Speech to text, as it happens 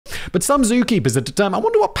But some zookeepers are determined. I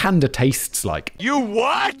wonder what panda tastes like. You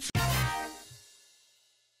what?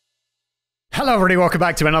 Hello everybody, welcome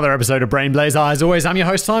back to another episode of Brain Blaze. As always, I'm your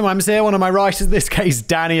host, Simon. I'm here. One of my writers in this case,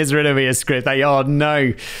 Danny, has written me a script. Oh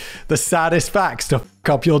no, the saddest facts to fuck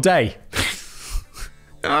up your day.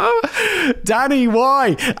 Danny,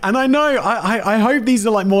 why? And I know, I hope these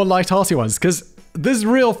are like more light-hearted ones, because there's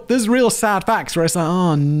real sad facts where it's like,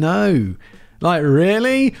 oh no, like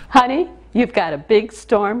really? Honey, you've got a big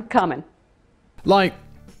storm coming. Like,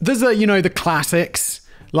 there's the classics.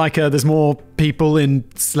 Like, there's more people in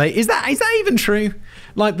slave. Is that even true?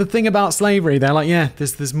 Like, the thing about slavery, they're like, yeah,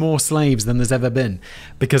 there's more slaves than there's ever been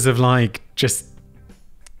because of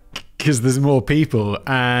because there's more people,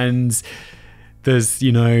 and there's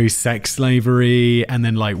sex slavery, and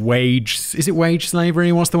then like wage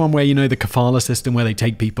slavery? What's the one where the kafala system where they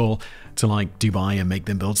take people to like Dubai and make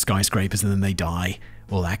them build skyscrapers and then they die?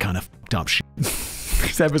 All that kind of fucked up shit.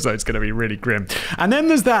 This episode's going to be really grim. And then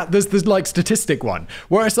there's like statistic one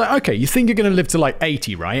where it's like, okay, you think you're going to live to like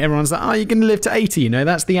 80, right? Everyone's like, oh, you're going to live to 80,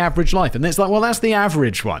 that's the average life. And it's like, well, that's the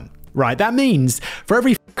average one, right? That means for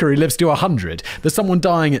every fucker who lives to 100, there's someone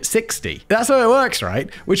dying at 60. That's how it works,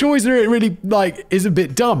 right? Which always really like is a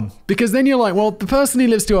bit dumb, because then you're like, well, the person who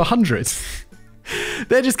lives to 100,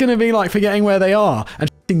 they're just going to be like forgetting where they are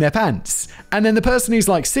and shitting their pants. And then the person who's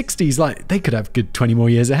like 60 is like, they could have good 20 more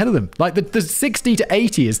years ahead of them. Like the 60 to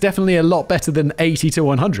 80 is definitely a lot better than 80 to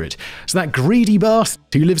 100. So that greedy bastard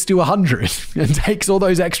who lives to 100 and takes all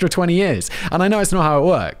those extra 20 years. And I know it's not how it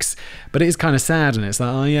works, but it is kind of sad. And it's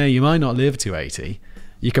like, oh yeah, you might not live to 80.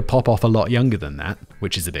 You could pop off a lot younger than that,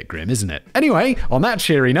 which is a bit grim, isn't it? Anyway, on that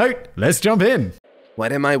cheery note, let's jump in.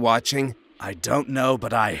 What am I watching? I don't know,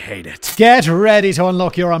 but I hate it. Get ready to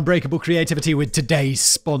unlock your unbreakable creativity with today's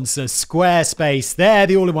sponsor, Squarespace. They're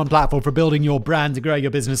the all-in-one platform for building your brand and growing your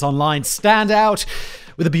business online. Stand out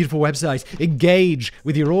with a beautiful website, engage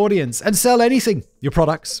with your audience, and sell anything. Your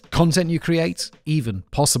products, content you create, even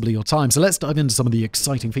possibly your time. So let's dive into some of the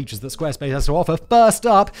exciting features that Squarespace has to offer. First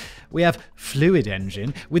up, we have Fluid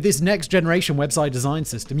Engine. With this next generation website design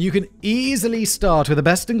system, you can easily start with a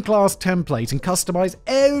best-in-class template and customize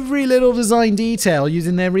every little design detail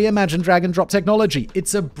using their reimagined drag and drop technology.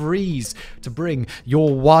 It's a breeze to bring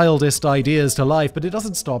your wildest ideas to life, but it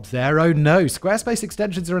doesn't stop there. Oh no, Squarespace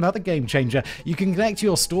extensions are another game changer. You can connect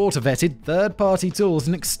your store to vetted third-party tools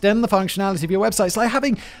and extend the functionality of your website. It's like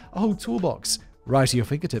having a whole toolbox right at your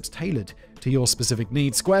fingertips, tailored to your specific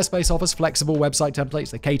needs. Squarespace offers flexible website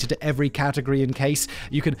templates that cater to every category and case.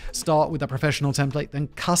 You can start with a professional template, then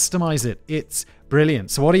customize it. It's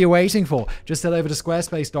brilliant. So what are you waiting for? Just head over to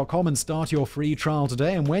squarespace.com and start your free trial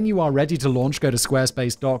today. And when you are ready to launch, go to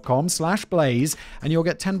squarespace.com/blaze and you'll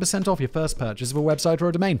get 10% off your first purchase of a website or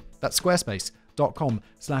a domain. That's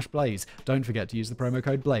squarespace.com/blaze. Don't forget to use the promo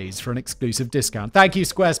code BLAZE for an exclusive discount. Thank you,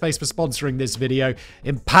 Squarespace, for sponsoring this video,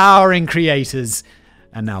 empowering creators.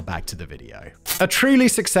 And now back to the video. A truly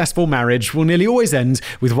successful marriage will nearly always end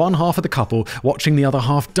with one half of the couple watching the other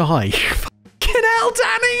half die. Fucking hell,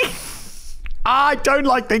 Danny! I don't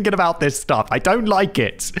like thinking about this stuff. I don't like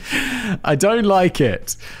it. I don't like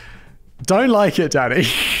it. Don't like it, Danny.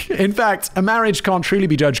 In fact, a marriage can't truly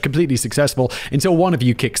be judged completely successful until one of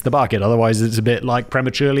you kicks the bucket. Otherwise, it's a bit like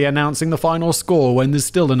prematurely announcing the final score when there's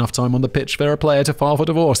still enough time on the pitch for a player to file for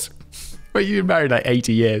divorce. But you've been married like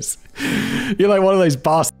 80 years. You're like one of those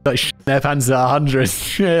bastards that shit their pants at 100.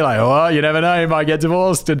 You're like, well, you never know, you might get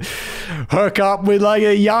divorced and hook up with like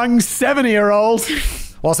a young 70-year-old.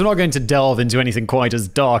 Whilst I'm not going to delve into anything quite as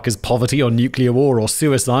dark as poverty or nuclear war or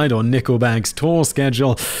suicide or Nickelback's tour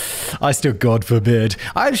schedule, I still, God forbid,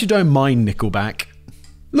 I actually don't mind Nickelback.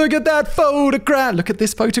 Look at that photograph. Look at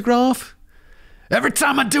this photograph. Every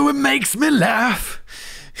time I do it makes me laugh.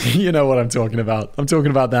 You know what I'm talking about. I'm talking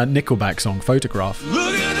about that Nickelback song, Photograph.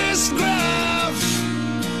 Look at this graph.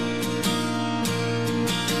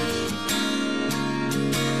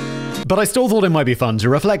 But I still thought it might be fun to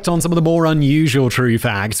reflect on some of the more unusual true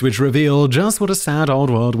facts which reveal just what a sad old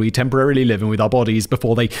world we temporarily live in with our bodies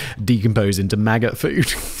before they decompose into maggot food.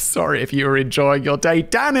 Sorry if you were enjoying your day,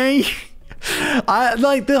 Danny.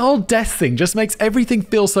 Like, the whole death thing just makes everything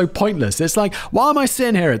feel so pointless. It's like, why am I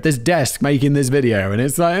sitting here at this desk making this video? And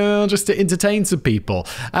it's like, oh, just to entertain some people.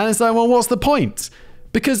 And it's like, well, what's the point?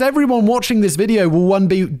 Because everyone watching this video will one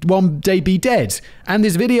day be dead. And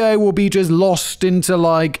this video will be just lost into,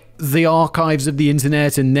 like, the archives of the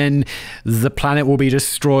internet, and then the planet will be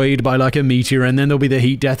destroyed by, like, a meteor, and then there'll be the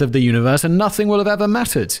heat death of the universe, and nothing will have ever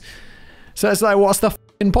mattered. So it's like, what's the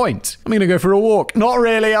point? I'm gonna go for a walk. Not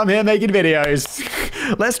really, I'm here making videos.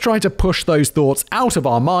 Let's try to push those thoughts out of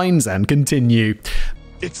our minds and continue.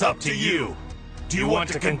 It's up to you. Do you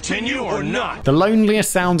want to continue or not? The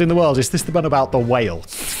loneliest sound in the world. Is this the one about the whale?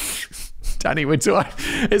 Danny, it's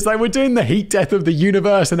like we're doing the heat death of the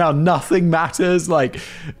universe and how nothing matters. Like,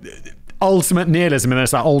 ultimate nihilism. And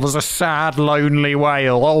it's like, oh, there's a sad, lonely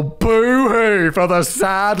whale. Oh, boo-hoo for the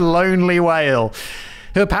sad, lonely whale.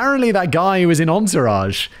 Who apparently that guy who was in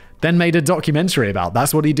Entourage then made a documentary about.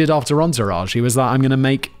 That's what he did after Entourage. He was like, I'm going to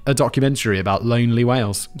make a documentary about lonely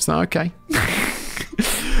whales. So, okay.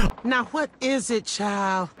 Now, what is it,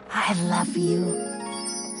 child? I love you.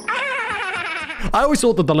 I always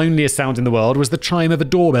thought that the loneliest sound in the world was the chime of a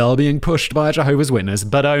doorbell being pushed by a Jehovah's Witness,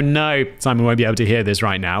 but oh no, Simon won't be able to hear this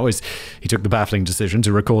right now as he took the baffling decision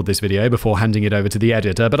to record this video before handing it over to the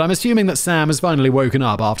editor, but I'm assuming that Sam has finally woken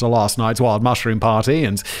up after last night's wild mushroom party,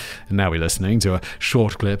 and now we're listening to a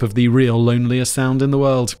short clip of the real loneliest sound in the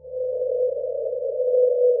world.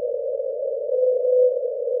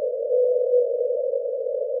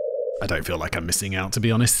 I don't feel like I'm missing out, to be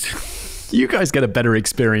honest. You guys get a better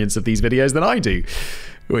experience of these videos than I do,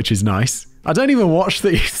 which is nice. I don't even watch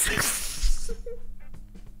these.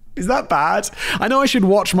 Is that bad? I know I should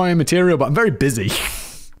watch my own material, but I'm very busy.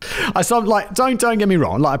 Don't get me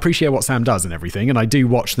wrong. Like, I appreciate what Sam does and everything, and I do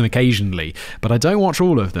watch them occasionally, but I don't watch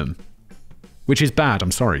all of them, which is bad.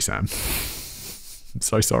 I'm sorry, Sam. I'm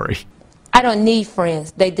so sorry. I don't need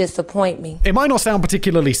friends. They disappoint me. It might not sound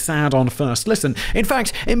particularly sad on first listen. In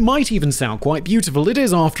fact, it might even sound quite beautiful. It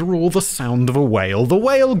is, after all, the sound of a whale. The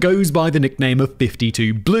whale goes by the nickname of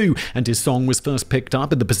 52 Blue, and his song was first picked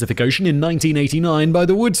up in the Pacific Ocean in 1989 by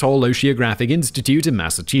the Woods Hole Oceanographic Institute in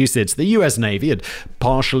Massachusetts. The US Navy had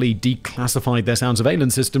partially declassified their sound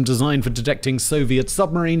surveillance system designed for detecting Soviet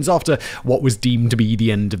submarines after what was deemed to be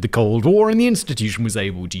the end of the Cold War, and the institution was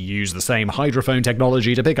able to use the same hydrophone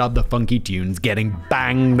technology to pick up the funky tunes getting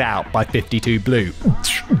banged out by 52 Blue.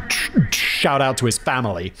 Shout out to his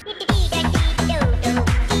family.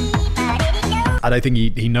 I don't think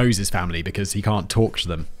he knows his family because he can't talk to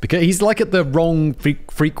them. Because he's like at the wrong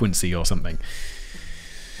frequency or something.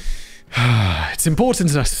 It's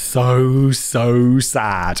important to know. So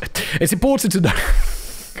sad. It's important to know.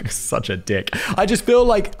 Such a dick. I just feel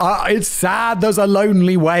like it's sad there's a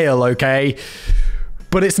lonely whale, okay?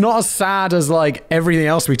 But it's not as sad as, like, everything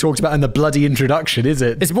else we talked about in the bloody introduction, is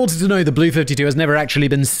it? It's important to know the Blue 52 has never actually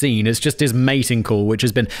been seen. It's just his mating call, which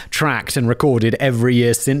has been tracked and recorded every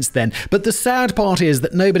year since then. But the sad part is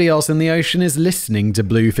that nobody else in the ocean is listening to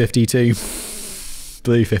Blue 52.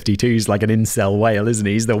 Blue 52's like an incel whale, isn't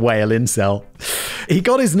he? He's the whale incel. He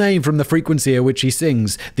got his name from the frequency at which he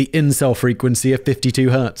sings, the incel frequency of 52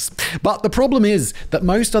 hertz. But the problem is that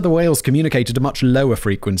most other whales communicate at a much lower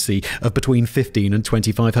frequency of between 15 and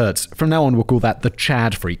 25 hertz. From now on, we'll call that the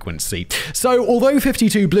Chad frequency. So, although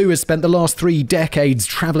 52 Blue has spent the last 3 decades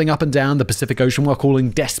traveling up and down the Pacific Ocean while calling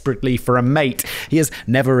desperately for a mate, he has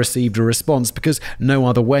never received a response because no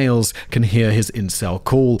other whales can hear his incel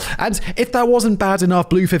call. And if that wasn't bad enough,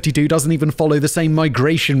 Blue 52 doesn't even follow the same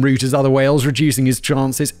migration route as other whales, reducing his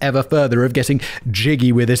chances ever further of getting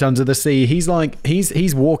jiggy with it under the sea. He's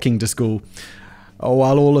walking to school. Oh,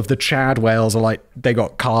 while all of the Chad whales are like, they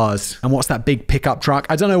got cars. And what's that big pickup truck?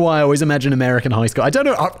 I don't know why I always imagine American high school. I don't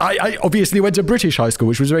know. I obviously went to British high school,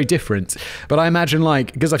 which was very different. But I imagine,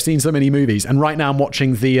 like, because I've seen so many movies, and right now I'm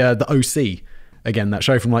watching the OC. Again, that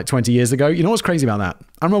show from like 20 years ago. You know what's crazy about that?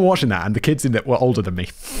 I remember watching that, and the kids in it were older than me.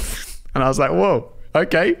 And I was like, whoa,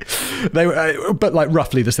 okay. They were, but like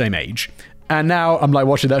roughly the same age. And now I'm like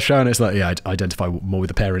watching that show, and it's like, yeah, I identify more with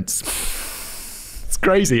the parents. It's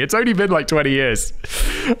crazy. It's only been like 20 years,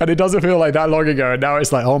 and it doesn't feel like that long ago. And now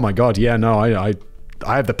it's like, oh my God, yeah, no, I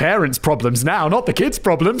have the parents' problems now, not the kids'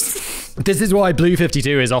 problems. This is why Blue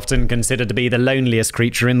 52 is often considered to be the loneliest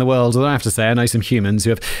creature in the world. Although I have to say, I know some humans who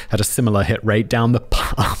have had a similar hit rate down the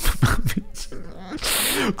pub.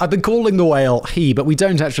 I've been calling the whale he, but we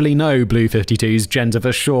don't actually know Blue 52's gender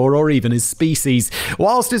for sure, or even his species.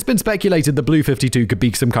 Whilst it's been speculated that Blue 52 could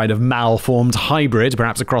be some kind of malformed hybrid,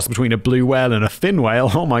 perhaps a cross between a blue whale and a fin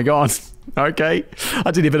whale. Oh my God. Okay.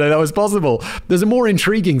 I didn't even know that was possible. There's a more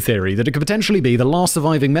intriguing theory that it could potentially be the last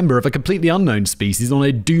surviving member of a completely unknown species on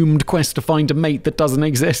a doomed quest to find a mate that doesn't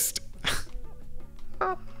exist.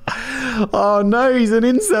 Oh no, he's an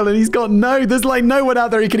incel and there's like no one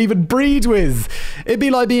out there he can even breed with. It'd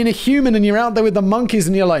be like being a human and you're out there with the monkeys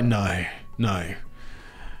and you're like, no.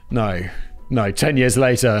 10 years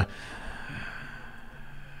later.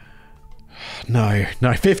 No,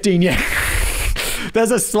 15 years.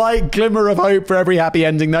 There's a slight glimmer of hope for every happy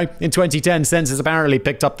ending, though. In 2010, sensors apparently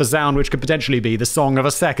picked up the sound which could potentially be the song of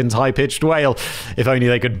a second high-pitched whale. If only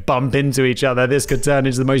they could bump into each other, this could turn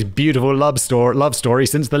into the most beautiful love story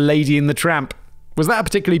since The Lady and the Tramp. Was that a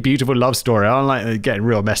particularly beautiful love story? I'm like getting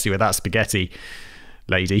real messy with that spaghetti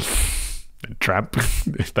lady. Tramp,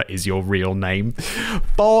 if that is your real name.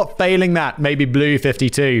 For failing that, maybe Blue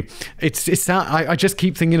 52. I just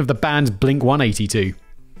keep thinking of the band Blink 182.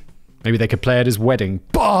 Maybe they could play at his wedding.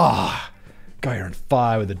 Bah! God, you're on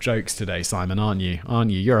fire with the jokes today, Simon, aren't you? Aren't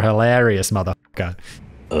you? You're a hilarious motherfucker.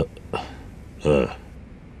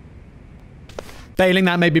 Failing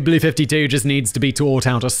that, maybe Blue 52 just needs to be taught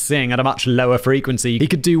how to sing at a much lower frequency. He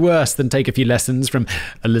could do worse than take a few lessons from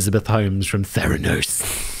Elizabeth Holmes from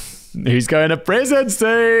Theranos. Who's going to prison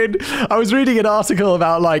soon? I was reading an article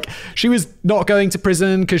about, like, she was not going to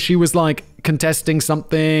prison because she was, like, contesting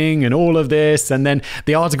something and all of this. And then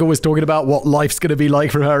the article was talking about what life's going to be like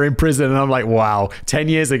for her in prison. And I'm like, wow, 10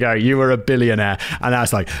 years ago, you were a billionaire. And now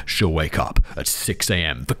it's like, she'll wake up at 6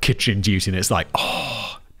 a.m. for kitchen duty. And it's like,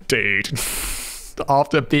 oh, dude,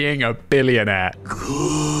 after being a billionaire.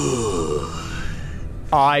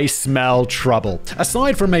 I smell trouble.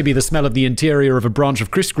 Aside from maybe the smell of the interior of a branch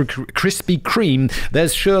of Krispy Kreme,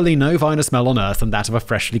 there's surely no finer smell on earth than that of a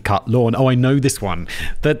freshly cut lawn. Oh, I know this one.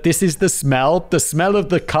 That this is the smell. The smell of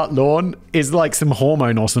the cut lawn is like some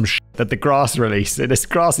hormone or some shit that the grass releases. And this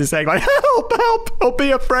grass is saying like, help, help, don't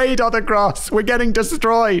be afraid, other grass. We're getting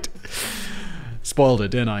destroyed. Spoiled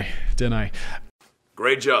it, didn't I?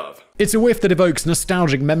 Great job. It's a whiff that evokes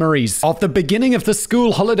nostalgic memories of the beginning of the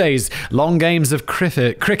school holidays, long games of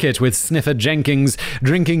cricket with Sniffer Jenkins,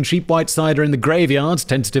 drinking cheap white cider in the graveyard,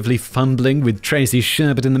 tentatively fumbling with Tracy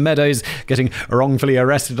Sherbert in the meadows, getting wrongfully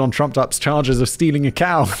arrested on trumped-up charges of stealing a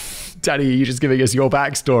cow. Daddy, are you just giving us your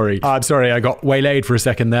backstory? I'm sorry, I got waylaid for a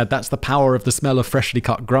second there. That's the power of the smell of freshly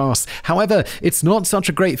cut grass. However, it's not such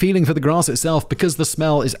a great feeling for the grass itself because the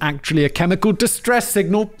smell is actually a chemical distress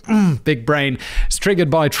signal. Big brain. It's triggered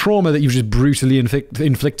by trauma that you've just brutally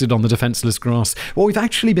inflicted on the defenseless grass. What we've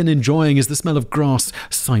actually been enjoying is the smell of grass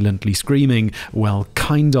silently screaming. Well,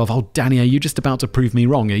 kind of. Oh, Danny, are you just about to prove me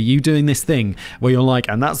wrong? Are you doing this thing where you're like,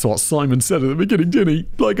 and that's what Simon said at the beginning, didn't he?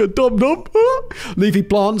 Like a dum-dum. Leafy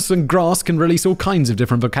plants and grass can release all kinds of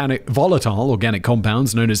different volatile organic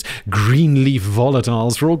compounds known as green leaf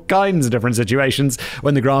volatiles for all kinds of different situations.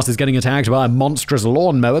 When the grass is getting attacked by a monstrous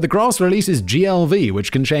lawnmower, the grass releases GLV,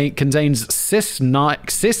 which contains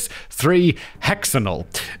cis-3-hexanol.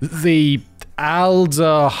 The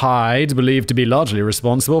aldehyde believed to be largely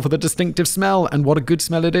responsible for the distinctive smell, and what a good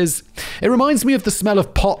smell it is. It reminds me of the smell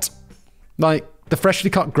of pot, like the freshly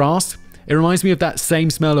cut grass. It reminds me of that same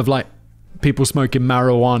smell of like people smoking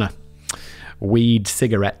marijuana. Weed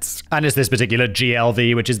cigarettes. And it's this particular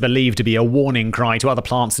GLV which is believed to be a warning cry to other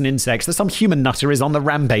plants and insects that some human nutter is on the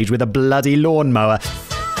rampage with a bloody lawnmower.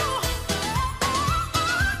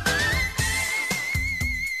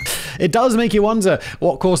 It does make you wonder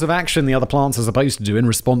what course of action the other plants are supposed to do in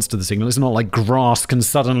response to the signal. It's not like grass can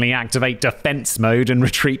suddenly activate defense mode and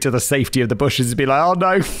retreat to the safety of the bushes and be like, oh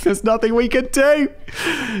no, there's nothing we can do.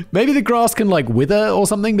 Maybe the grass can like wither or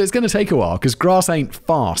something, but it's going to take a while because grass ain't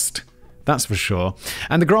fast. That's for sure.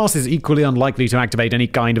 And the grass is equally unlikely to activate any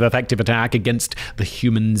kind of effective attack against the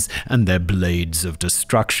humans and their blades of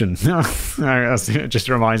destruction. It just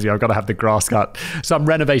reminds me, I've got to have the grass cut. So I'm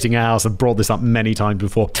renovating a house. I've brought this up many times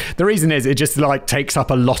before. The reason is it just like takes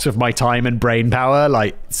up a lot of my time and brain power.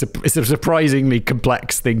 Like it's a surprisingly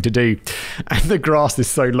complex thing to do. And the grass is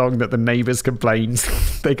so long that the neighbors complained.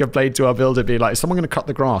 They complained to our builder, being like, someone going to cut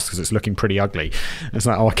the grass because it's looking pretty ugly. And it's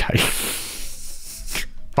like, oh, okay.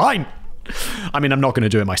 Fine. I mean, I'm not going to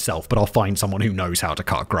do it myself, but I'll find someone who knows how to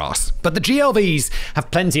cut grass. But the GLVs have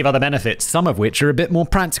plenty of other benefits, some of which are a bit more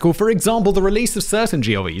practical. For example, the release of certain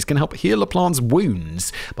GLVs can help heal a plant's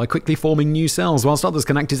wounds by quickly forming new cells, whilst others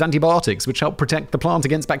can act as antibiotics, which help protect the plant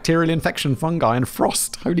against bacterial infection, fungi, and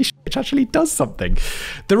frost. Holy shit, which actually does something.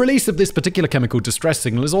 The release of this particular chemical distress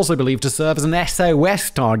signal is also believed to serve as an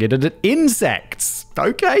SOS targeted at insects.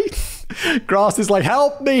 Okay. Grass is like,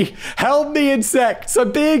 help me, insects,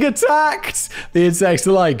 I'm being attacked. The insects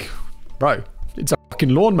are like, bro, it's a fucking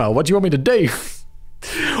lawnmower, what do you want me to do?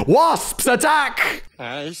 Wasps attack!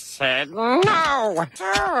 I said no.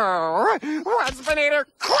 What's been eater?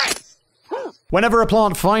 Quick! Whenever a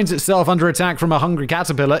plant finds itself under attack from a hungry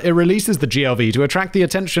caterpillar, it releases the GLV to attract the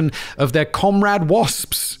attention of their comrade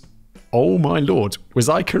wasps. Oh my lord, was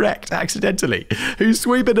I correct accidentally? Who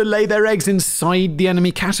sweep in and lay their eggs inside the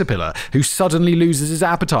enemy caterpillar, who suddenly loses his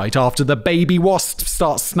appetite after the baby wasp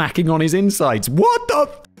starts snacking on his insides. What the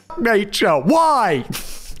f***, nature? Why?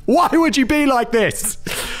 Why would you be like this?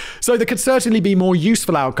 So there could certainly be more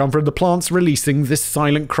useful outcome from the plants releasing this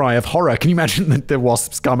silent cry of horror. Can you imagine that the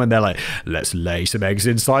wasps come and they're like, let's lay some eggs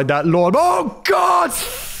inside that lawn. Oh God!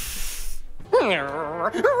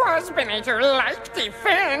 Waspinator like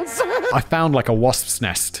defense. I found like a wasp's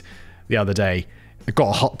nest the other day. I got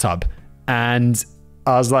a hot tub and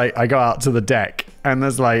I was like, I go out to the deck and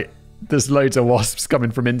there's loads of wasps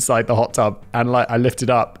coming from inside the hot tub, and like I lift it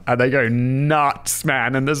up and they go nuts,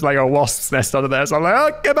 man, and there's like a wasp's nest under there. So I'm like,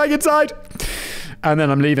 oh, get back inside. And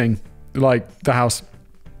then I'm leaving like the house.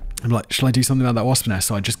 I'm like, shall I do something about that wasp nest?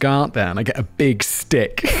 So I just go out there and I get a big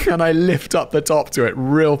stick and I lift up the top to it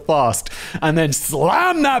real fast and then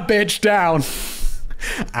slam that bitch down.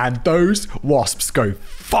 And those wasps go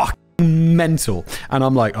fucking mental. And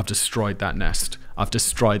I'm like, I've destroyed that nest. I've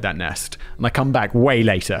destroyed that nest. And I come back way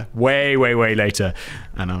later, way later.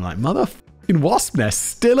 And I'm like, motherfucking wasp nest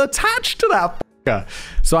still attached to that fucker.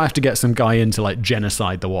 So I have to get some guy in to like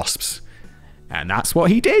genocide the wasps. And that's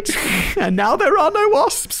what he did. And now there are no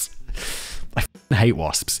wasps. I hate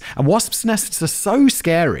wasps. And wasps' nests are so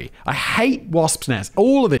scary. I hate wasps' nests.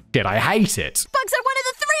 All of this shit, I hate it. Bugs are one of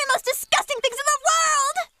the 3 most disgusting things in the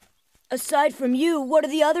world! Aside from you, what are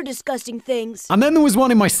the other disgusting things? And then there was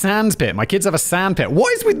one in my sand pit. My kids have a sand pit.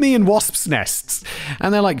 What is with me and wasps' nests?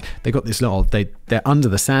 And they're like, they got this little, they're under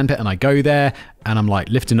the sand pit, and I go there and I'm like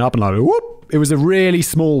lifting up and like, whoop. It was a really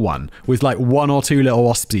small one with like 1 or 2 little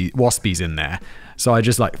waspies in there. So I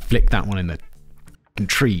just like flicked that one in the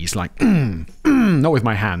trees, like, not with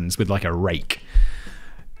my hands, with like a rake.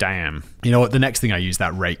 Damn. You know what? The next thing I used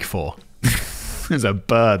that rake for was a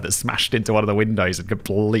bird that smashed into one of the windows and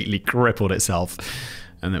completely crippled itself.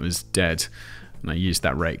 And it was dead. And I used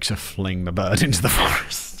that rake to fling the bird into the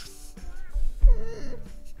forest.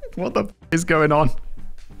 What the f is going on?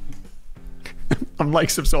 I'm like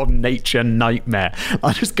some sort of nature nightmare.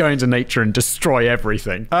 I just go into nature and destroy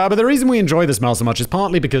everything. But the reason we enjoy the smell so much is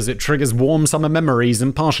partly because it triggers warm summer memories,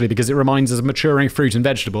 and partially because it reminds us of maturing fruit and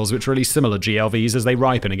vegetables, which release similar GLVs as they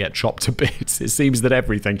ripen and get chopped to bits. It seems that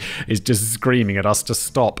everything is just screaming at us to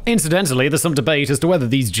stop. Incidentally, there's some debate as to whether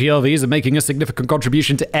these GLVs are making a significant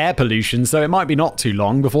contribution to air pollution, so it might be not too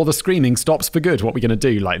long before the screaming stops for good. What are we going to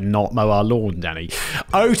do? Like, not mow our lawn, Danny?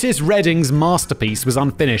 Otis Redding's masterpiece was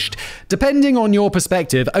unfinished. Depending on your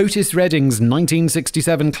perspective, Otis Redding's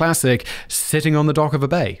 1967 classic, Sitting on the Dock of the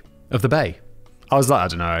Bay. I was like, I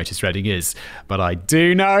don't know who Otis Redding is, but I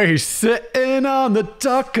do know who's sitting on the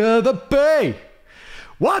dock of the bay,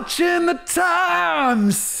 watching the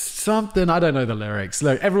times. Something, I don't know the lyrics.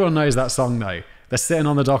 Look, everyone knows that song though. They're sitting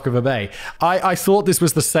on the dock of a bay. I thought this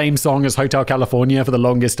was the same song as Hotel California for the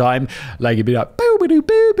longest time. Like, it'd be like, boo boo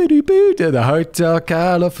boo boo boo to the Hotel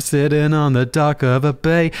California, sitting on the dock of a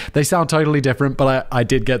bay. They sound totally different, but I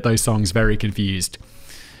did get those songs very confused.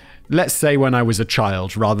 Let's say when I was a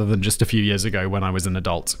child, rather than just a few years ago when I was an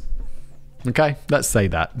adult. Okay, let's say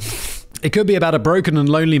that. It could be about a broken and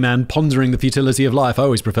lonely man pondering the futility of life. I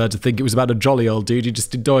always preferred to think it was about a jolly old dude who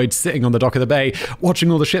just enjoyed sitting on the dock of the bay,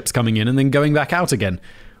 watching all the ships coming in and then going back out again.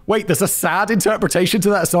 Wait, there's a sad interpretation to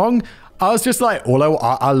that song? I was just like,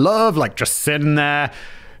 I love like just sitting there,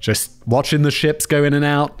 just watching the ships go in and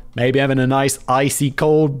out, maybe having a nice icy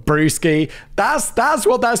cold brewski. That's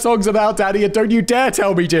what that song's about, Daddy, and don't you dare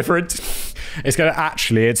tell me different.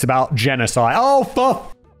 It's about genocide. Oh,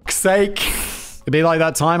 for fuck's sake. It'd be like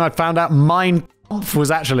that time I found out Mein Kampf was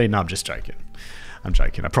actually... No, I'm just joking. I'm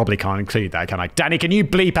joking. I probably can't include that, can I? Danny, can you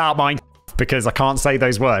bleep out Mein Kampf? Because I can't say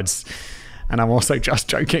those words. And I'm also just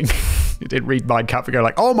joking. You didn't read Mein Kampf and go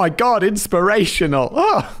like, oh my God, inspirational.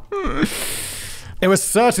 Oh. It was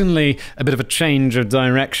certainly a bit of a change of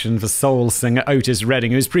direction for soul singer Otis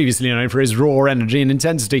Redding, who was previously known for his raw energy and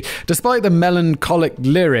intensity. Despite the melancholic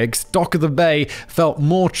lyrics, Dock of the Bay felt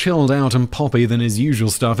more chilled out and poppy than his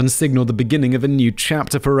usual stuff and signaled the beginning of a new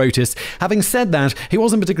chapter for Otis. Having said that, he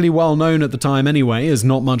wasn't particularly well known at the time anyway, as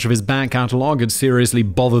not much of his back catalogue had seriously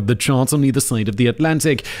bothered the charts on either side of the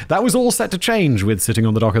Atlantic. That was all set to change with Sitting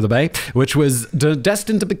on the Dock of the Bay, which was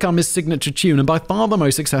destined to become his signature tune and by far the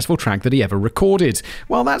most successful track that he ever recorded.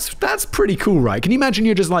 Well, that's pretty cool, right? Can you imagine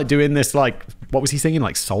you're just like doing this, like, what was he singing?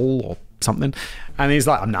 Like soul or something? And he's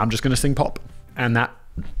like, I'm just going to sing pop. And that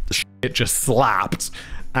shit just slapped.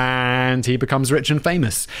 And he becomes rich and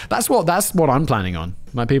famous. That's what I'm planning on.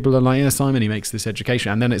 Like, people are like, yeah, Simon, he makes this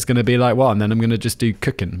education. And then it's going to be like, well, and then I'm going to just do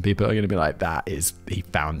cooking. People are going to be like, he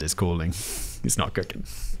found his calling. It's not cooking.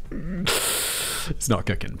 It's not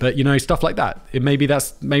cooking, but you know, stuff like that. Maybe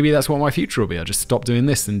that's what my future will be. I'll just stop doing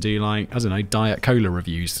this and do, like, I don't know, Diet Cola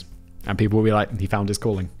reviews, and people will be like, he found his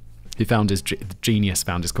calling. He found his genius.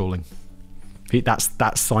 Found his calling. That's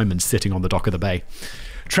Simon sitting on the dock of the bay,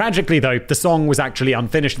 Tragically, though, the song was actually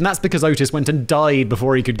unfinished, and that's because Otis went and died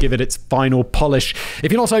before he could give it its final polish. If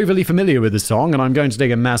you're not overly familiar with the song, and I'm going to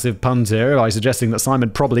take a massive punt here by suggesting that Simon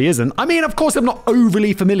probably isn't, I mean, of course I'm not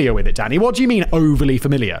overly familiar with it, Danny. What do you mean overly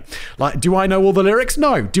familiar? Like, do I know all the lyrics?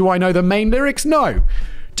 No. Do I know the main lyrics? No.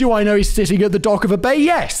 Do I know he's sitting at the dock of a bay?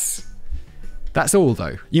 Yes. That's all,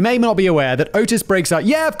 though. You may not be aware that Otis breaks out,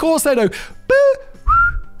 yeah, of course I know.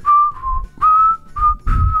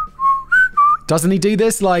 Doesn't he do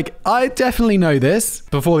this? Like, I definitely know this.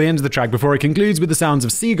 Before the end of the track, before it concludes with the sounds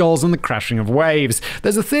of seagulls and the crashing of waves.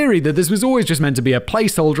 There's a theory that this was always just meant to be a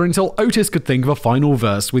placeholder until Otis could think of a final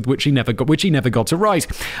verse with which he never got to write.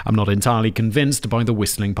 I'm not entirely convinced by the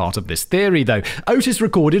whistling part of this theory, though. Otis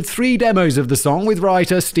recorded 3 demos of the song with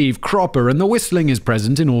writer Steve Cropper, and the whistling is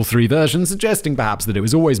present in all 3 versions, suggesting perhaps that it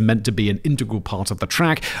was always meant to be an integral part of the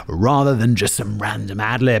track, rather than just some random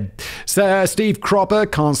ad-lib. Sir Steve Cropper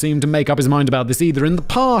can't seem to make up his mind about this either. In the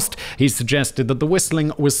past, he's suggested that the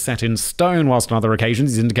whistling was set in stone, whilst on other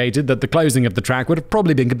occasions he's indicated that the closing of the track would have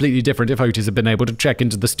probably been completely different if Otis had been able to check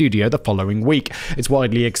into the studio the following week. It's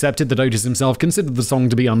widely accepted that Otis himself considered the song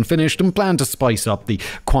to be unfinished and planned to spice up the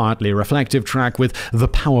quietly reflective track with the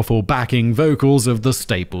powerful backing vocals of the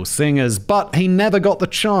staple singers. But he never got the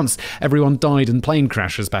chance. Everyone died in plane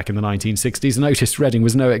crashes back in the 1960s, and Otis Redding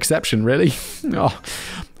was no exception, really. Oh.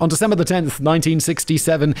 On December the 10th,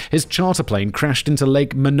 1967, his charter plane crashed into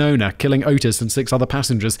Lake Monona, killing Otis and 6 other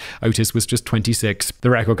passengers. Otis was just 26. The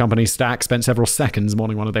record company Stax spent several seconds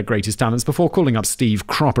mourning one of their greatest talents before calling up Steve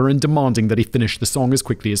Cropper and demanding that he finish the song as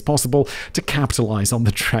quickly as possible to capitalize on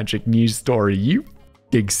the tragic news story. You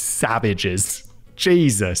big savages.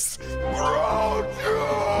 Jesus.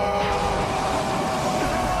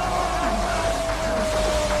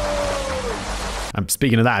 And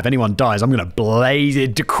speaking of that, if anyone dies, I'm going to blaze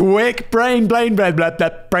it. Quick brain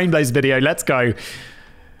blaze video. Let's go.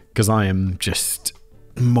 Because I am just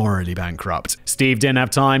morally bankrupt. Steve didn't have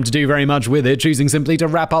time to do very much with it, choosing simply to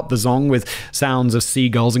wrap up the song with sounds of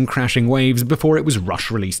seagulls and crashing waves before it was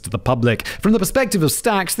rush released to the public. From the perspective of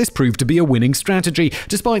Stax, this proved to be a winning strategy.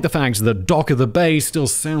 Despite the fact that Dock of the Bay still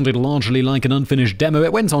sounded largely like an unfinished demo,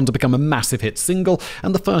 it went on to become a massive hit single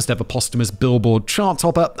and the first ever posthumous Billboard chart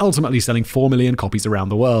topper, ultimately selling 4 million copies around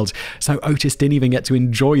the world. So Otis didn't even get to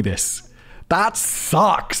enjoy this. That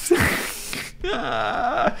sucks.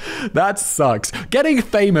 That sucks. Getting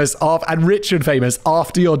famous and rich and famous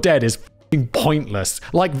after you're dead is pointless.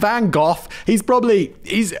 Like Van Gogh, he's not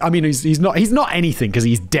anything because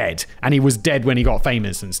he's dead, and he was dead when he got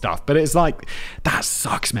famous and stuff. But it's like, that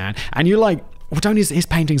sucks, man. And you're like, well, don't his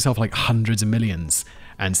paintings sell for like hundreds of millions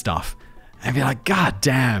and stuff? And you're like, God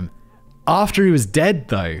damn. After he was dead,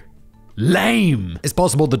 though. Lame. It's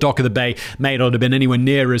possible the Dock of the Bay may not have been anywhere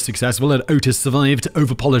near as successful had Otis survived to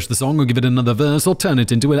overpolish the song or give it another verse or turn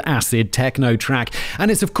it into an acid techno track.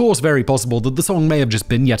 And it's of course very possible that the song may have just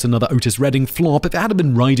been yet another Otis Redding flop if it had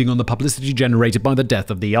been riding on the publicity generated by the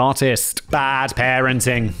death of the artist. Bad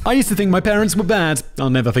parenting. I used to think my parents were bad. I'll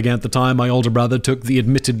never forget the time my older brother took the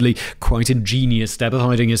admittedly quite ingenious step of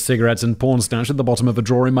hiding his cigarettes and porn stash at the bottom of a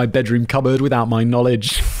drawer in my bedroom cupboard without my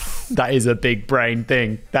knowledge. That is a big brain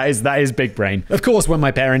thing. That is big brain. Of course, when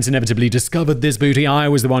my parents inevitably discovered this booty, I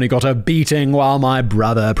was the one who got a beating, while my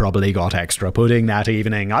brother probably got extra pudding that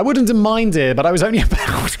evening. I wouldn't have minded, but I was only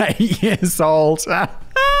about 8 years old.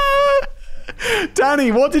 Danny,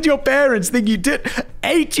 what did your parents think you did?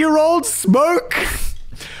 8-year-old smoke?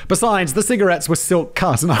 Besides, the cigarettes were silk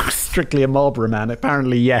cut, and I was strictly a Marlboro man.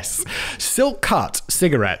 Apparently, yes. Silk cut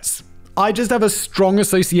cigarettes. I just have a strong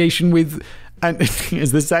association with... And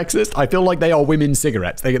is this sexist? I feel like they are women's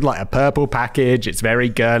cigarettes. They get like a purple package. It's very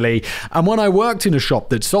girly. And when I worked in a shop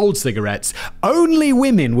that sold cigarettes, only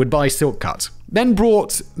women would buy Silk Cut. Men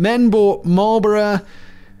bought Marlboro.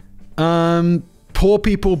 Poor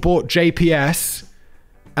people bought JPS,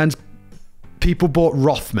 and people bought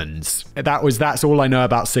Rothmans. That's all I know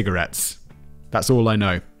about cigarettes. That's all I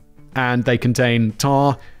know. And they contain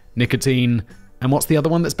tar, nicotine. And what's the other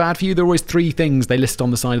one that's bad for you? There are always 3 things they list on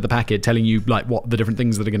the side of the packet telling you like what the different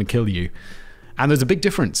things that are going to kill you. And there's a big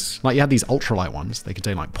difference. Like you had these ultralight ones, they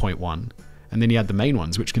contain like 0.1. And then you had the main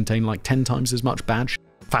ones, which contain like 10 times as much bad shit.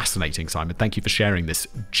 Fascinating, Simon. Thank you for sharing this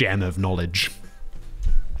gem of knowledge.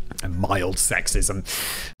 And mild sexism.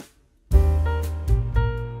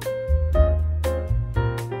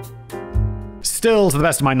 Still, to the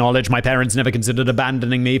best of my knowledge, my parents never considered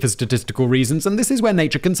abandoning me for statistical reasons, and this is where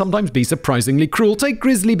nature can sometimes be surprisingly cruel. Take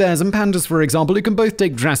grizzly bears and pandas, for example, who can both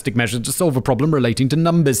take drastic measures to solve a problem relating to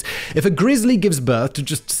numbers. If a grizzly gives birth to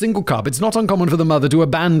just a single cub, it's not uncommon for the mother to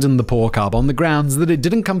abandon the poor cub on the grounds that it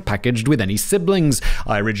didn't come packaged with any siblings.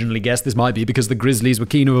 I originally guessed this might be because the grizzlies were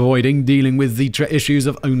keen on avoiding dealing with the issues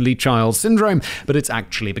of only child syndrome, but it's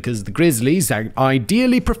actually because the grizzlies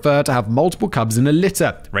ideally prefer to have multiple cubs in a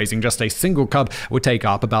litter. Raising just a single cub would take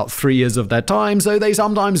up about 3 years of their time, so they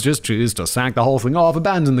sometimes just choose to sack the whole thing off,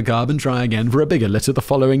 abandon the cub, and try again for a bigger litter the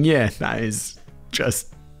following year. That is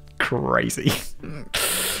just crazy.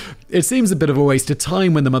 It seems a bit of a waste of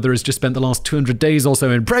time when the mother has just spent the last 200 days or so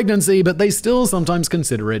in pregnancy, but they still sometimes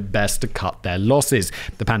consider it best to cut their losses.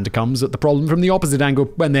 The panda comes at the problem from the opposite angle.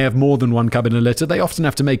 When they have more than one cub in a litter, they often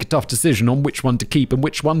have to make a tough decision on which one to keep and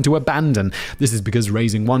which one to abandon. This is because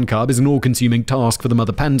raising one cub is an all-consuming task for the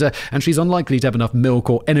mother panda, and she's unlikely to have enough milk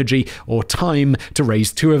or energy or time to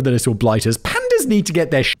raise 2 of the little blighters. Pandas need to get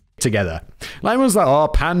their shit together. Like, everyone's like, oh,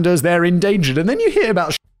 pandas, they're endangered. And then you hear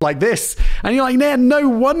about like this, and you're like, nah, no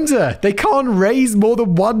wonder they can't raise more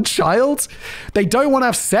than one child. They don't want to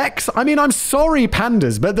have sex. I mean, I'm sorry,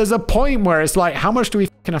 pandas, but there's a point where it's like, how much do we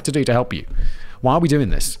have to do to help you? Why are we doing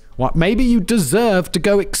this? What? Maybe you deserve to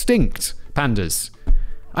go extinct, pandas.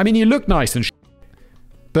 I mean, you look nice and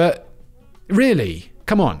but really,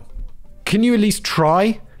 come on. Can you at least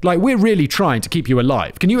try? Like, we're really trying to keep you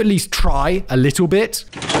alive. Can you at least try a little bit?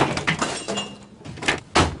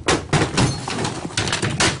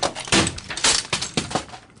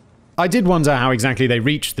 I did wonder how exactly they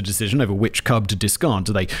reached the decision over which cub to discard.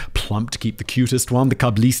 Do they plump to keep the cutest one, the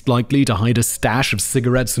cub least likely to hide a stash of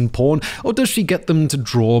cigarettes and porn, or does she get them to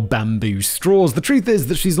draw bamboo straws? The truth is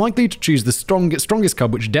that she's likely to choose the strongest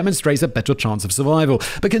cub, which demonstrates a better chance of survival.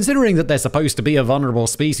 But considering that they're supposed to be a vulnerable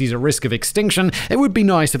species at risk of extinction, it would be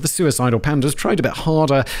nice if the suicidal pandas tried a bit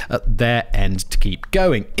harder at their end to keep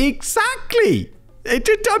going. Exactly!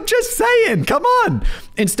 I'm just saying, come on.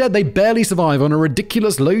 Instead, they barely survive on a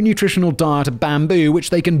ridiculous low nutritional diet of bamboo,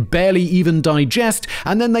 which they can barely even digest,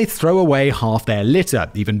 and then they throw away half their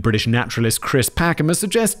litter. Even British naturalist Chris Packham has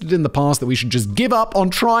suggested in the past that we should just give up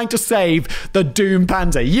on trying to save the doomed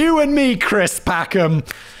panda. You and me, Chris Packham.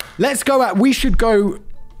 Let's go out. We should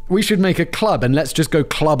make a club, and let's just go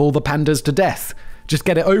club all the pandas to death. Just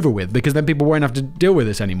get it over with, because then people won't have to deal with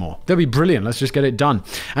this anymore. That'd be brilliant. Let's just get it done.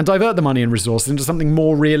 And divert the money and resources into something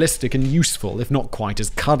more realistic and useful, if not quite as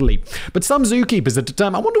cuddly. But some zookeepers are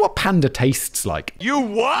determined. I wonder what panda tastes like. You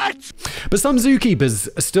what? But some zookeepers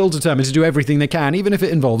are still determined to do everything they can, even if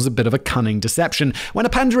it involves a bit of a cunning deception. When a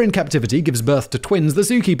panda in captivity gives birth to twins, the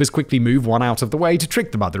zookeepers quickly move one out of the way to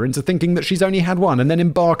trick the mother into thinking that she's only had one, and then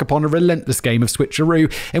embark upon a relentless game of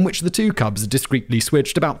switcheroo, in which the 2 cubs are discreetly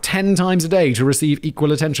switched about 10 times a day to receive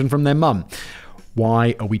equal attention from their mum.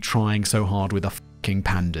 Why are we trying so hard with the fucking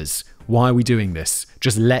pandas? Why are we doing this?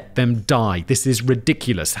 Just let them die. This is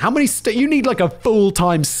ridiculous. How many you need like a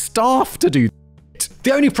full-time staff to do it.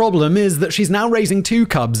 The only problem is that she's now raising 2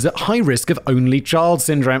 cubs at high risk of only child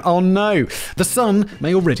syndrome. Oh no, the sun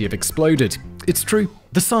may already have exploded. It's true.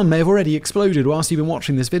 The sun may have already exploded whilst you've been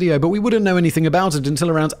watching this video, but we wouldn't know anything about it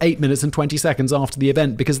until around 8 minutes and 20 seconds after the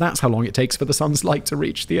event, because that's how long it takes for the sun's light to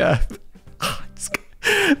reach the earth.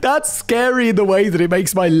 That's scary in the way that it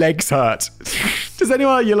makes my legs hurt. Does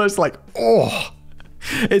anyone, you're just like, oh,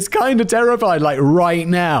 it's kind of terrifying. Like right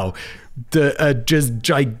now, the just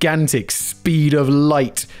gigantic speed of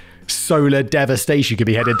light, solar devastation could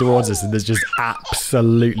be headed towards us, and there's just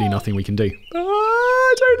absolutely nothing we can do.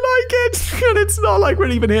 I don't like it. And it's not like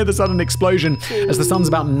we'll even hear the sudden explosion, as the sun's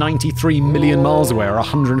about 93 million miles away, or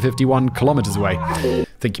 151 kilometers away. I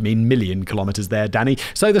think you mean million kilometers there, Danny.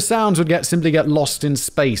 So the sounds would simply get lost in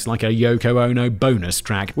space, like a Yoko Ono bonus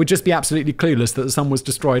track. We'd just be absolutely clueless that the sun was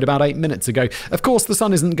destroyed about 8 minutes ago. Of course, the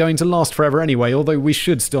sun isn't going to last forever anyway, although we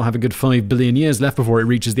should still have a good 5 billion years left before it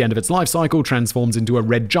reaches the end of its life cycle, transforms into a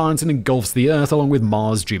red giant, and engulfs the Earth along with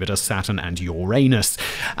Mars, Jupiter, Saturn, and Uranus.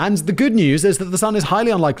 And the good news is that the sun is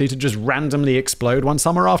highly unlikely to just randomly explode one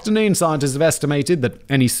summer afternoon. Scientists have estimated that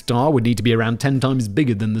any star would need to be around 10 times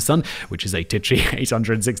bigger than the sun, which is a titchy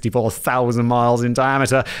 864,000 miles in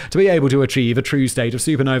diameter, to be able to achieve a true state of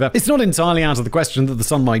supernova. It's not entirely out of the question that the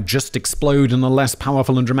sun might just explode in a less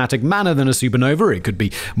powerful and dramatic manner than a supernova. It could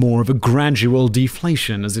be more of a gradual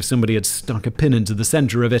deflation, as if somebody had stuck a pin into the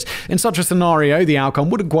center of it. In such a scenario, the outcome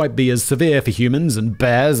wouldn't quite be as severe for humans and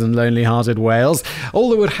bears and lonely-hearted whales. All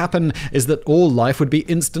that would happen is that all life would be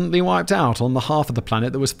instantly wiped out on the half of the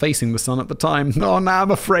planet that was facing the sun at the time. Oh, now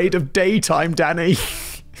I'm afraid of daytime, Danny.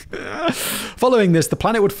 Following this, the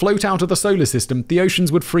planet would float out of the solar system, the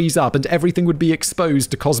oceans would freeze up, and everything would be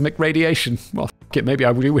exposed to cosmic radiation. Well, f*** it, maybe I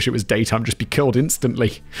really wish it was daytime, just be killed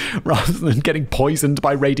instantly, rather than getting poisoned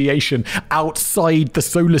by radiation outside the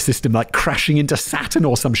solar system, like crashing into Saturn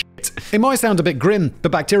or some shit. It might sound a bit grim,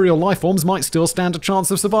 but bacterial life forms might still stand a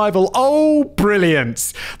chance of survival. Oh,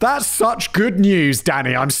 brilliant! That's such good news,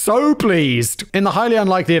 Danny. I'm so pleased. In the highly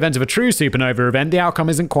unlikely event of a true supernova event, the outcome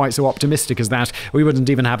isn't quite so optimistic as that. We wouldn't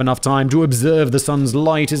even have enough time to observe the sun's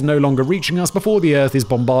light is no longer reaching us before the Earth is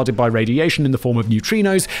bombarded by radiation in the form of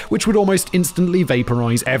neutrinos, which would almost instantly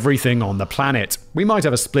vaporize everything on the planet. We might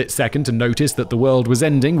have a split second to notice that the world was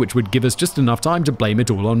ending, which would give us just enough time to blame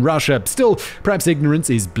it all on Russia. Still, perhaps ignorance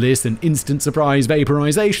is bliss and instant surprise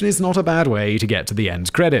vaporization is not a bad way to get to the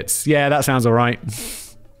end credits. Yeah, that sounds alright.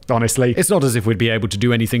 Honestly, it's not as if we'd be able to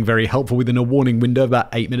do anything very helpful within a warning window of about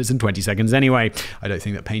 8 minutes and 20 seconds anyway. I don't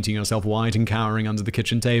think that painting yourself white and cowering under the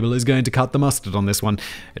kitchen table is going to cut the mustard on this one.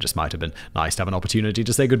 It just might have been nice to have an opportunity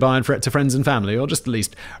to say goodbye and fret to friends and family, or just at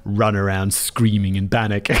least run around screaming in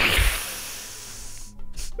panic.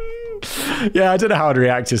 Yeah, I don't know how I'd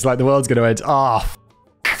react. It's like the world's going to end. Oh,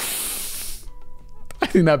 I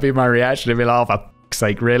think that'd be my reaction. I'd be like, oh, for fuck's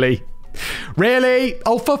sake, really? Really?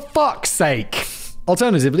 Oh, for fuck's sake.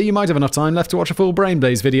 Alternatively, you might have enough time left to watch a full Brain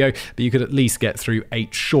Blaze video, but you could at least get through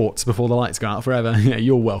 8 shorts before the lights go out forever. Yeah,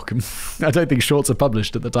 you're welcome. I don't think shorts are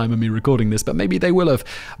published at the time of me recording this, but maybe they will have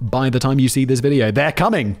by the time you see this video. They're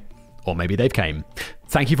coming! Or maybe they've came.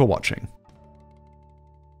 Thank you for watching.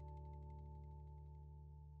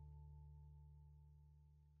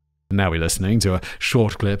 Now we're listening to a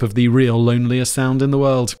short clip of the real loneliest sound in the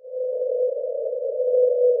world.